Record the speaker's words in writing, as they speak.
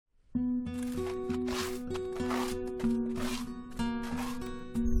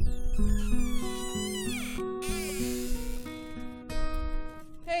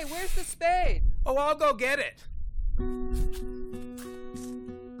all go get it.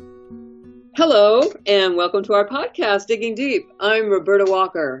 Hello, and welcome to our podcast, Digging Deep. I'm Roberta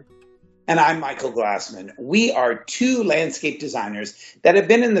Walker. And I'm Michael Glassman. We are two landscape designers that have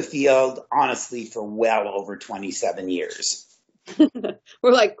been in the field, honestly, for well over 27 years.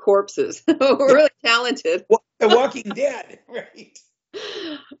 We're like corpses. We're really talented. The Walking Dead, right?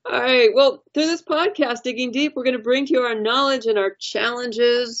 All right. Well, through this podcast, Digging Deep, we're going to bring to you our knowledge and our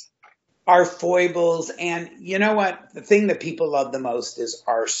challenges, our foibles, and you know what? The thing that people love the most is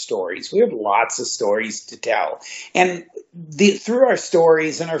our stories. We have lots of stories to tell. And through our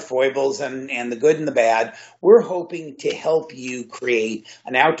stories and our foibles and the good and the bad, we're hoping to help you create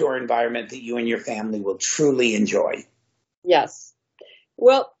an outdoor environment that you and your family will truly enjoy. Yes.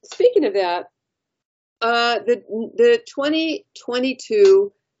 Well, speaking of that, the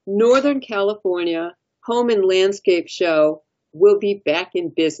 2022 Northern California Home and Landscape Show will be back in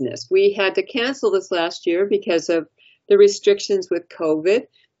business. We had to cancel this last year because of the restrictions with COVID,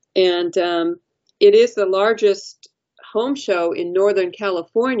 and it is the largest home show in Northern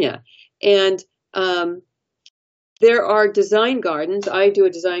California. And there are design gardens. I do a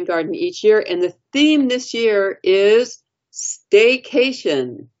design garden each year, and the theme this year is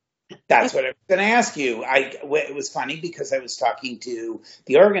staycation. That's what I was going to ask you. It was funny because I was talking to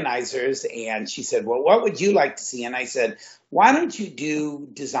the organizers and she said, well, what would you like to see? And I said, why don't you do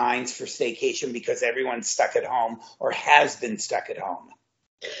designs for staycation because everyone's stuck at home or has been stuck at home?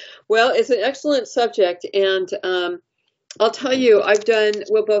 Well, it's an excellent subject. And I'll tell you,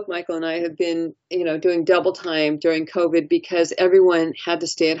 both Michael and I have been, doing double time during COVID because everyone had to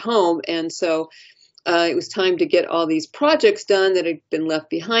stay at home. And so it was time to get all these projects done that had been left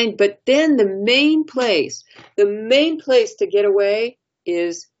behind. But then the main place to get away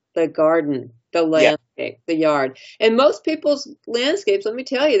is the garden, the landscape, the yard. And most people's landscapes, let me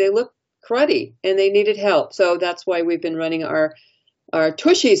tell you, they look cruddy and they needed help. So that's why we've been running our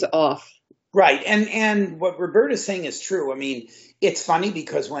tushies off. Right. And what Roberta's saying is true. I mean, it's funny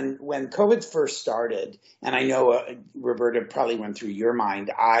because when COVID first started, and I know Roberta probably went through your mind,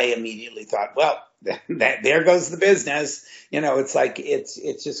 I immediately thought, well, there goes the business. It's like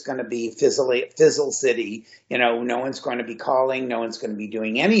it's just going to be fizzle city. No one's going to be calling. No one's going to be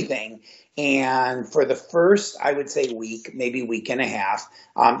doing anything. And for the first, I would say week, maybe week and a half,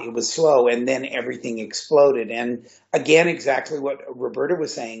 it was slow. And then everything exploded. And again, exactly what Roberta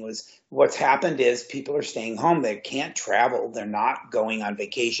was saying was what's happened is people are staying home. They can't travel. They're not going on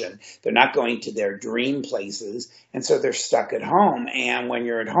vacation. They're not going to their dream places. And so they're stuck at home. And when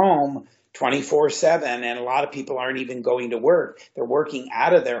you're at home 24/7, and a lot of people aren't even going to work. They're working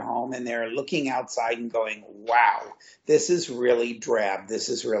out of their home and they're looking outside and going, wow, this is really drab. This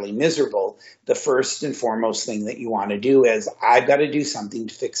is really miserable. The first and foremost thing that you want to do is I've got to do something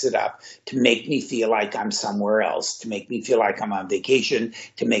to fix it up, to make me feel like I'm somewhere else, to make me feel like I'm on vacation,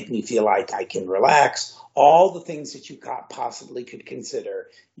 to make me feel like I can relax. All the things that you possibly could consider,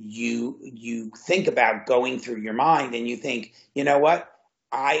 you think about going through your mind and you think, you know what?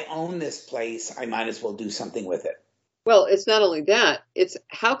 I own this place. I might as well do something with it. Well, it's not only that. It's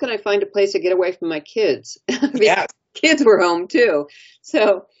how can I find a place to get away from my kids? Yes. Kids were home too.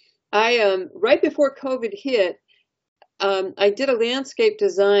 So I, right before COVID hit, I did a landscape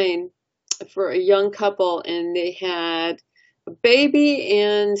design for a young couple and they had a baby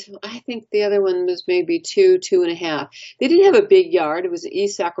and I think the other one was maybe 2.5. They didn't have a big yard. It was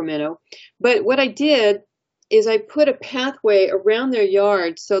East Sacramento. But what I did is I put a pathway around their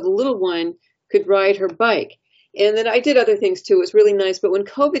yard so the little one could ride her bike. And then I did other things too. It was really nice. But when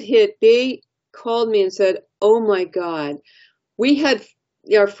COVID hit, they called me and said, oh my God,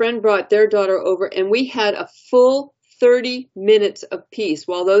 our friend brought their daughter over and we had a full 30 minutes of peace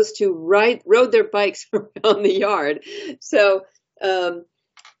while those two rode their bikes around the yard. So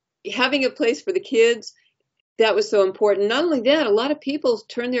having a place for the kids, that was so important. Not only that, a lot of people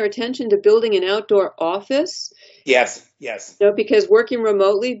turned their attention to building an outdoor office. Yes. Because working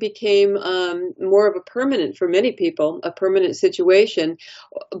remotely became more of a permanent, for many people, a permanent situation.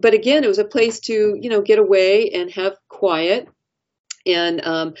 But again, it was a place to, get away and have quiet. And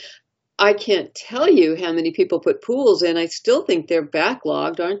I can't tell you how many people put pools in. I still think they're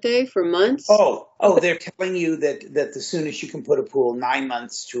backlogged, aren't they, for months? Oh, they're telling you that the soonest you can put a pool,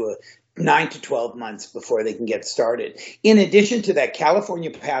 9 to 12 months before they can get started. In addition to that, California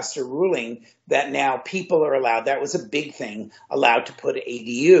passed a ruling that now people are allowed, that was a big thing, allowed to put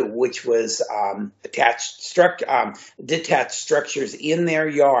ADU, which was detached structures in their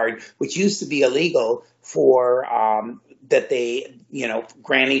yard, which used to be illegal for that they,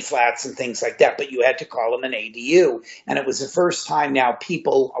 granny flats and things like that, but you had to call them an ADU. And it was the first time now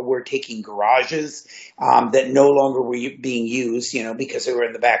people were taking garages that no longer were being used, because they were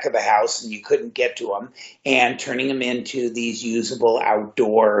in the back of the house and you couldn't get to them, and turning them into these usable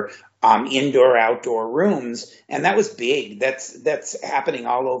indoor outdoor rooms. And that was big. That's happening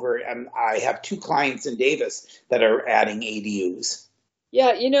all over. And I have 2 clients in Davis that are adding ADUs.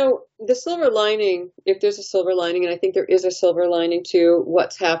 Yeah, the silver lining, if there's a silver lining, and I think there is a silver lining to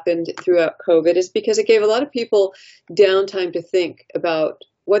what's happened throughout COVID, is because it gave a lot of people downtime to think about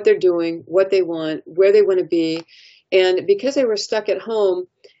what they're doing, what they want, where they want to be. And because they were stuck at home,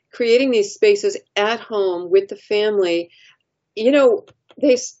 creating these spaces at home with the family, you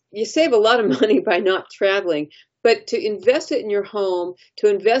save a lot of money by not traveling, but to invest it in your home, to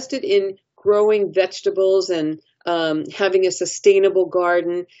invest it in growing vegetables and having a sustainable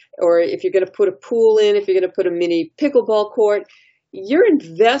garden, or if you're going to put a pool in, if you're going to put a mini pickleball court, you're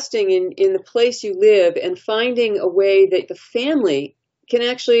investing in the place you live and finding a way that the family can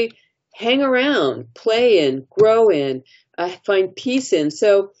actually hang around, play in, grow in, find peace in.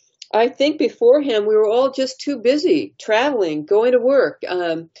 So I think beforehand we were all just too busy traveling, going to work,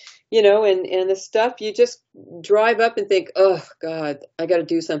 and the stuff you just drive up and think, oh God, I got to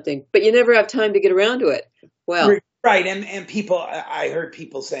do something, but you never have time to get around to it. Well, right. And people, I heard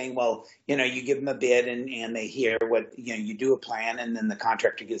people saying, well, you give them a bid and they hear what, you do a plan, and then the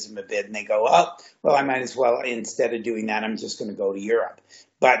contractor gives them a bid and they go, oh, well, I might as well, instead of doing that, I'm just going to go to Europe.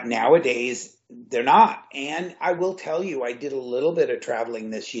 But nowadays they're not. And I will tell you, I did a little bit of traveling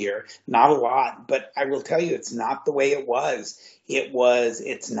this year, not a lot, but I will tell you, it's not the way it was.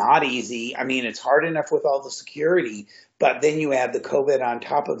 It's not easy. I mean, it's hard enough with all the security, but then you add the COVID on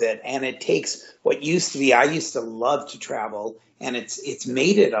top of it, and it takes what used to be, I used to love to travel, and it's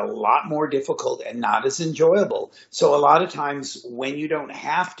made it a lot more difficult and not as enjoyable. So a lot of times when you don't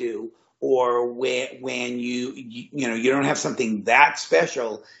have to, or when you don't have something that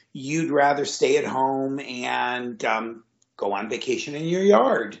special, you'd rather stay at home and go on vacation in your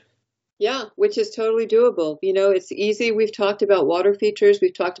yard. Yeah, which is totally doable. It's easy. We've talked about water features.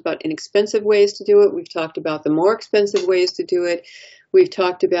 We've talked about inexpensive ways to do it. We've talked about the more expensive ways to do it. We've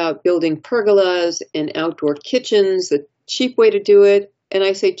talked about building pergolas and outdoor kitchens, the cheap way to do it. And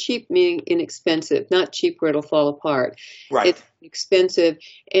I say cheap meaning inexpensive, not cheap where it'll fall apart. Right. It's expensive.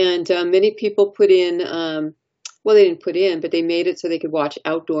 And many people put in, well, they didn't put in, but they made it so they could watch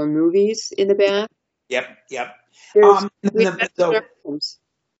outdoor movies in the back. Yep. So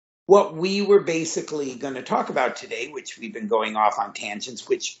what we were basically going to talk about today, which we've been going off on tangents,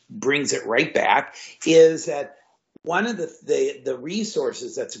 which brings it right back, is that one of the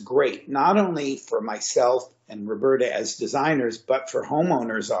resources that's great, not only for myself and Roberta as designers, but for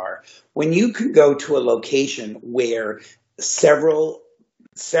homeowners, are when you can go to a location where several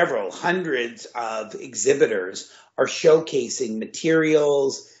hundreds of exhibitors are showcasing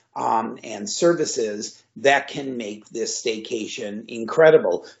materials and services that can make this staycation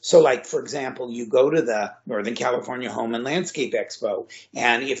incredible. So like, for example, you go to the Northern California Home and Landscape Expo,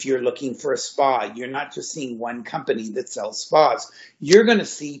 and if you're looking for a spa, you're not just seeing one company that sells spas. You're going to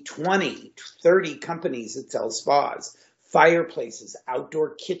see 20, 30 companies that sell spas, fireplaces,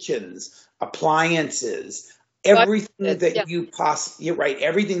 outdoor kitchens, appliances, everything that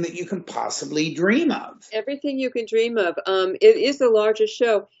everything that you can possibly dream of. Everything you can dream of. It is the largest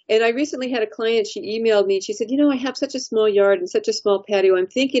show. And I recently had a client, she emailed me, she said, I have such a small yard and such a small patio. I'm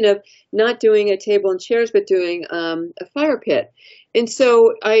thinking of not doing a table and chairs, but doing a fire pit. And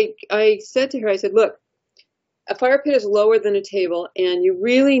so I said to her, I said, look, a fire pit is lower than a table, and you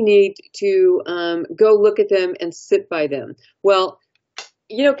really need to go look at them and sit by them. Well,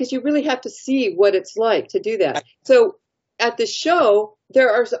 because you really have to see what it's like to do that. So at the show, there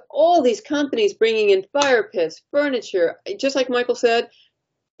are all these companies bringing in fire pits, furniture. Just like Michael said,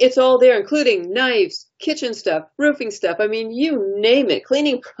 it's all there, including knives, kitchen stuff, roofing stuff. I mean, you name it,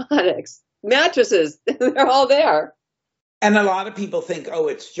 cleaning products, mattresses, they're all there. And a lot of people think, oh,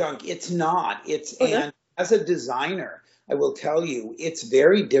 it's junk. It's not. And as a designer, I will tell you, it's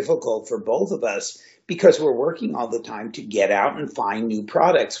very difficult for both of us because we're working all the time to get out and find new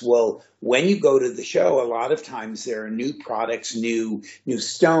products. Well, when you go to the show, a lot of times there are new products, new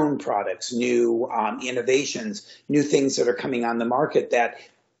stone products, new innovations, new things that are coming on the market that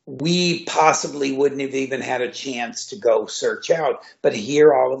we possibly wouldn't have even had a chance to go search out. But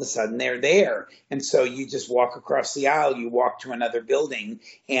here, all of a sudden, they're there. And so you just walk across the aisle, you walk to another building,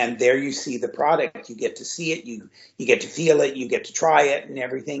 and there you see the product. You get to see it, you get to feel it, you get to try it and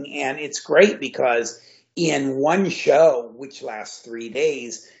everything. And it's great because in one show, which lasts 3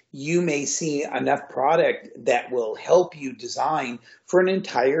 days, you may see enough product that will help you design for an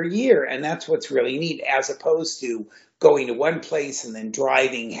entire year. And that's what's really neat, as opposed to going to one place and then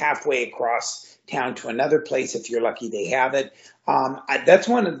driving halfway across town to another place if you're lucky they have it. That's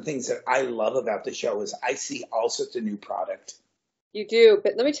one of the things that I love about the show is I see all sorts of new product. You do,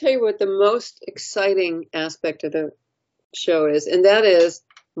 but let me tell you what the most exciting aspect of the show is, and that is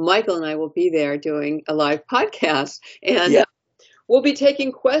Michael and I will be there doing a live podcast, and Yeah. we'll be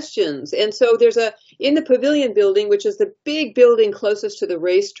taking questions. And so there's in the Pavilion building, which is the big building closest to the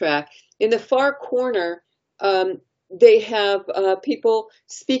racetrack, in the far corner, they have people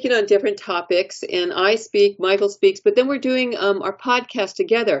speaking on different topics, and I speak, Michael speaks, but then we're doing our podcast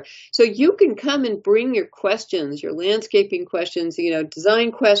together. So you can come and bring your questions, your landscaping questions,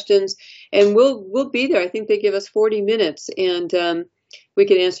 design questions, and we'll be there. I think they give us 40 minutes, and we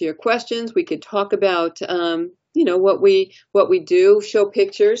can answer your questions. We could talk about what we do, show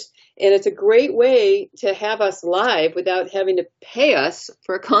pictures, and it's a great way to have us live without having to pay us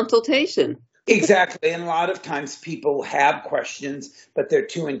for a consultation. Exactly. And a lot of times people have questions, but they're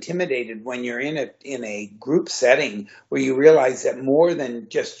too intimidated when you're in a group setting where you realize that more than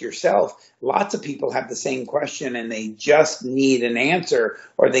just yourself, lots of people have the same question and they just need an answer,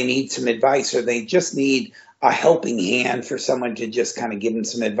 or they need some advice, or they just need a helping hand for someone to just kind of give them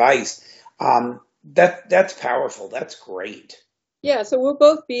some advice. That's powerful. That's great. Yeah, so we'll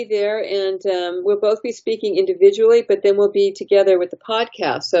both be there, and we'll both be speaking individually, but then we'll be together with the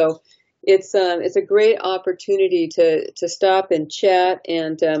podcast. So it's a great opportunity to stop and chat.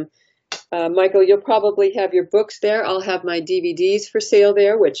 And Michael, you'll probably have your books there. I'll have my DVDs for sale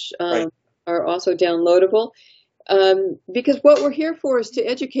there, which Right. are also downloadable. Because what we're here for is to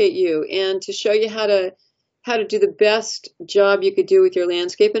educate you and to show you how to do the best job you could do with your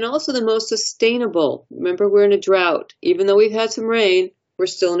landscape, and also the most sustainable. Remember, we're in a drought. Even though we've had some rain, we're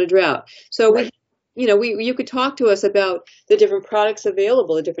still in a drought. So Right. you could talk to us about the different products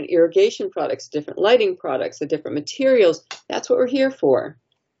available, the different irrigation products, different lighting products, the different materials. That's what we're here for.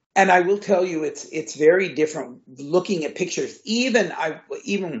 And I will tell you, it's very different looking at pictures. Even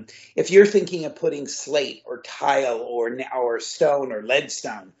if you're thinking of putting slate or tile or stone or lead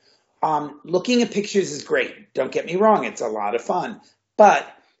stone, looking at pictures is great. Don't get me wrong; it's a lot of fun. But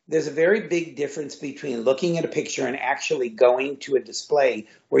there's a very big difference between looking at a picture and actually going to a display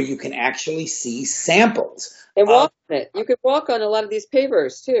where you can actually see samples. And walk on it. You could walk on a lot of these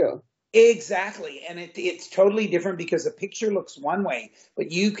pavers too. Exactly. And it's totally different because the picture looks one way, but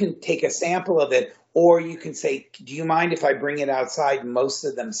you can take a sample of it, or you can say, do you mind if I bring it outside? Most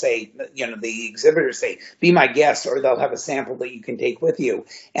of them say, the exhibitors say, be my guest, or they'll have a sample that you can take with you.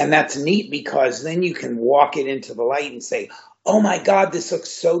 And that's neat because then you can walk it into the light and say, oh my God, this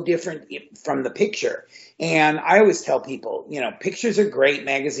looks so different from the picture. And I always tell people, pictures are great,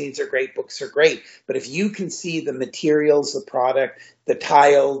 magazines are great, books are great. But if you can see the materials, the product, the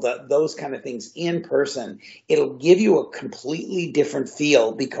tile, those kind of things in person, it'll give you a completely different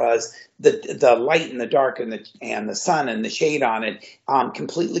feel because the light and the dark and the sun and the shade on it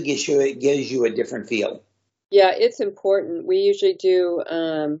completely gives you a different feel. Yeah, it's important. We usually do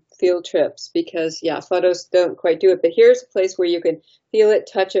field trips because, photos don't quite do it. But here's a place where you can feel it,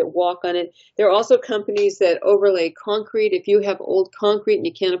 touch it, walk on it. There are also companies that overlay concrete. If you have old concrete and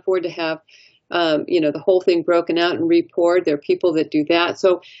you can't afford to have, the whole thing broken out and repoured, there are people that do that.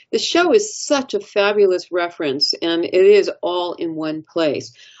 So the show is such a fabulous reference, and it is all in one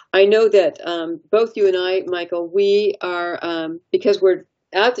place. I know that both you and I, Michael, we are, because we're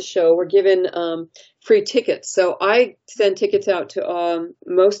at the show, we're given free tickets. So I send tickets out to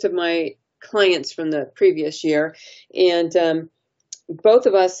most of my clients from the previous year. And both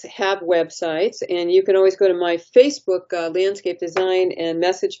of us have websites. And you can always go to my Facebook, Landscape Design, and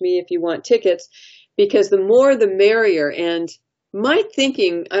message me if you want tickets, because the more the merrier. And my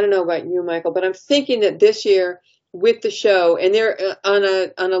thinking, I don't know about you, Michael, but I'm thinking that this year, with the show, and they're on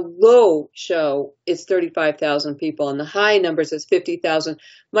a low show, it's 35,000 people, and the high numbers is 50,000.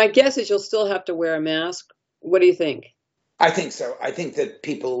 My guess is you'll still have to wear a mask. What do you think? I think so. I think that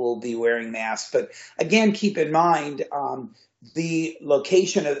people will be wearing masks, but again, keep in mind the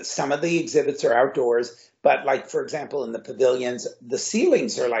location of some of the exhibits are outdoors. But like, for example, in the pavilions, the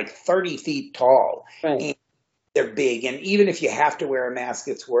ceilings are like 30 feet tall. Right. And they're big. And even if you have to wear a mask,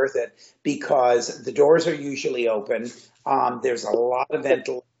 it's worth it because the doors are usually open. There's a lot of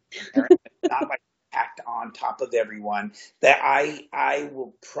ventilation there. It's not like packed on top of everyone that I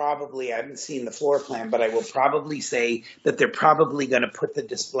will probably, I haven't seen the floor plan, but I will probably say that they're probably going to put the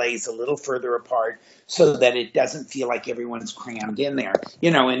displays a little further apart so that it doesn't feel like everyone's crammed in there.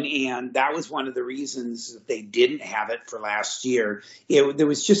 And that was one of the reasons that they didn't have it for last year. There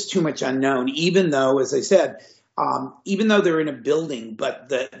was just too much unknown, even though, as I said, even though they're in a building, but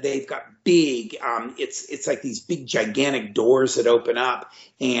they've got big, it's like these big gigantic doors that open up,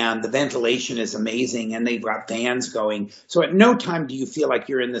 and the ventilation is amazing, and they've got fans going. So at no time do you feel like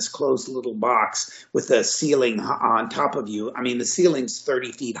you're in this closed little box with the ceiling on top of you. I mean, the ceiling's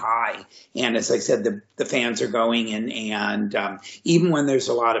 30 feet high, and as I said, the fans are going, and even when there's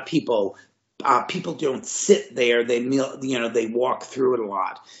a lot of people, people don't sit there. They walk through it a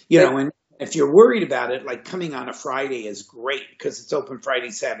lot, and if you're worried about it, like coming on a Friday is great because it's open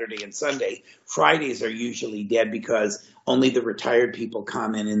Friday, Saturday, and Sunday. Fridays are usually dead because only the retired people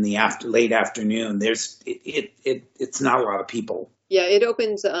come in the late afternoon. It's not a lot of people. Yeah, it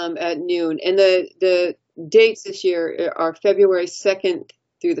opens at noon, and the dates this year are February 2nd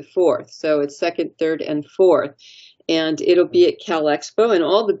through the 4th. So it's 2nd, 3rd, and 4th, and it'll be at Cal Expo, and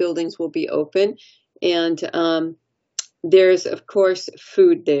all the buildings will be open, and there's, of course,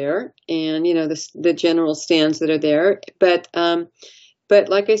 food there, and the general stands that are there. But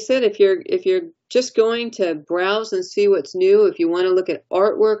like I said, if you're just going to browse and see what's new, if you want to look at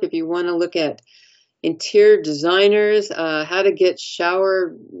artwork, if you want to look at interior designers, how to get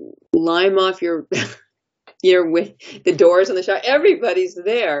shower lime off your with the doors in the shower, everybody's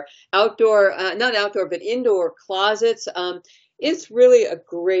there. Outdoor, not outdoor, but indoor closets. It's really a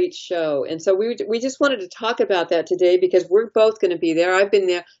great show. And so we just wanted to talk about that today because we're both going to be there. I've been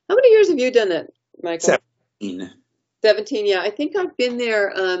there. How many years have you done that, Michael? 17. 17, yeah. I think I've been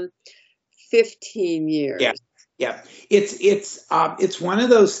there 15 years. Yeah. Yeah. It's one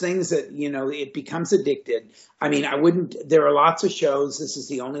of those things that, it becomes addicted. I mean, there are lots of shows. This is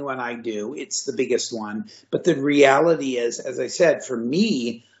the only one I do. It's the biggest one. But the reality is, as I said, for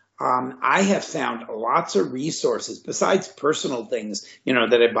me, I have found lots of resources besides personal things,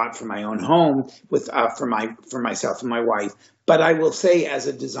 that I bought for my own home for myself and my wife. But I will say, as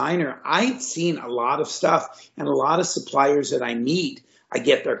a designer, I've seen a lot of stuff, and a lot of suppliers that I meet, I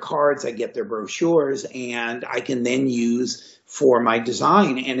get their cards, I get their brochures, and I can then use for my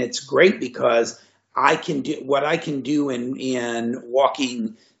design. And it's great because I can do what I can do in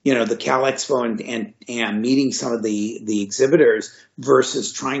walking, the Cal Expo and meeting some of the exhibitors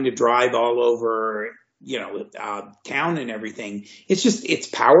versus trying to drive all over, town and everything. It's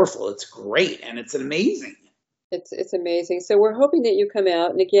powerful. It's great. And it's amazing. It's amazing. So we're hoping that you come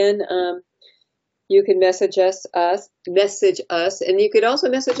out. And again, you can message us, and you could also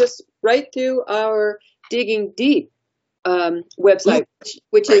message us right through our Digging Deep website,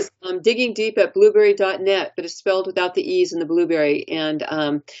 which is Digging Deep at blueberry.net, but it's spelled without the E's in the blueberry.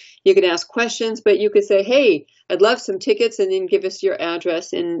 And you can ask questions, but you could say, hey, I'd love some tickets, and then give us your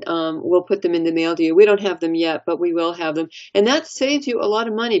address, and we'll put them in the mail to you. We don't have them yet, but we will have them. And that saves you a lot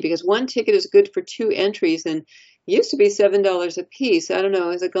of money because one ticket is good for 2 entries, and it used to be $7 a piece. I don't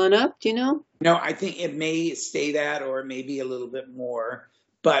know. Has it gone up? Do you know? No, I think it may stay that or maybe a little bit more.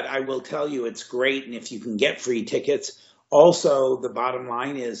 But I will tell you, it's great. And if you can get free tickets, also the bottom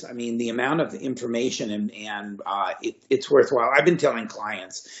line is, I mean, the amount of information and it's worthwhile. I've been telling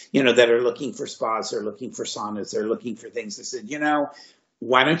clients, that are looking for spas, they're looking for saunas, they're looking for things. I said,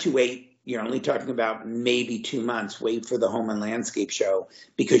 why don't you wait? You're only talking about maybe 2 months. Wait for the Home and Landscape Show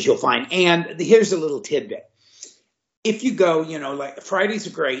because you'll find. And here's a little tidbit. If you go, like Fridays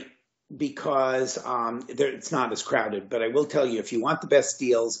are great because it's not as crowded. But I will tell you, if you want the best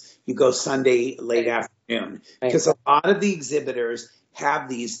deals, you go Sunday late afternoon because a lot of the exhibitors have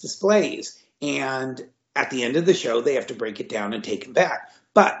these displays. And at the end of the show, they have to break it down and take them back.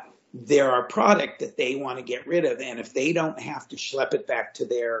 But they're a product that they want to get rid of. And if they don't have to schlep it back to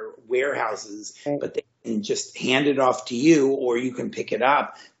their warehouses, but they can just hand it off to you or you can pick it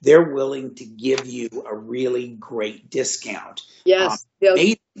up, they're willing to give you a really great discount. Yes.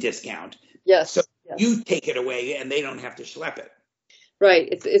 Amazing discount. Yes. So you take it away and they don't have to schlep it. Right.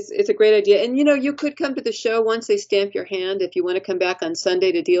 It's a great idea. And, you could come to the show once they stamp your hand. If you want to come back on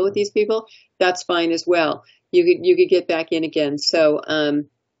Sunday to deal with these people, that's fine as well. You could get back in again. So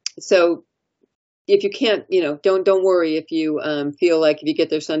if you can't, don't worry if you feel like if you get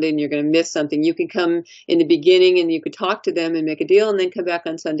there Sunday and you're going to miss something, you can come in the beginning and you could talk to them and make a deal and then come back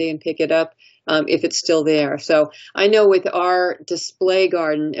on Sunday and pick it up if it's still there. So I know with our display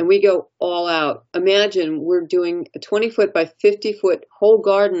garden, and we go all out. Imagine we're doing a 20-foot by 50-foot whole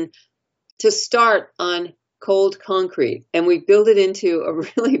garden to start on cold concrete, and we build it into a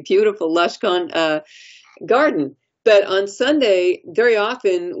really beautiful lush garden. But on Sunday, very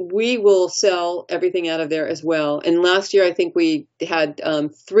often we will sell everything out of there as well. And last year, I think we had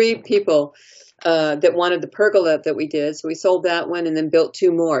 3 people that wanted the pergola that we did. So we sold that one and then built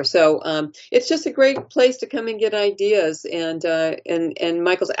 2 more. So it's just a great place to come and get ideas. And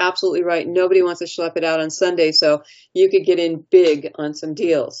Michael's absolutely right. Nobody wants to schlep it out on Sunday. So you could get in big on some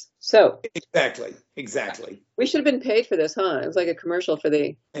deals. So exactly. We should have been paid for this, huh? It was like a commercial for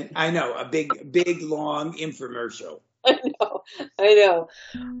the. I know, a big, long infomercial. I know.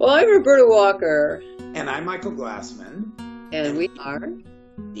 Well, I'm Roberta Walker. And I'm Michael Glassman. And we are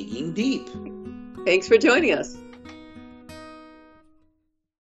Digging Deep. Thanks for joining us.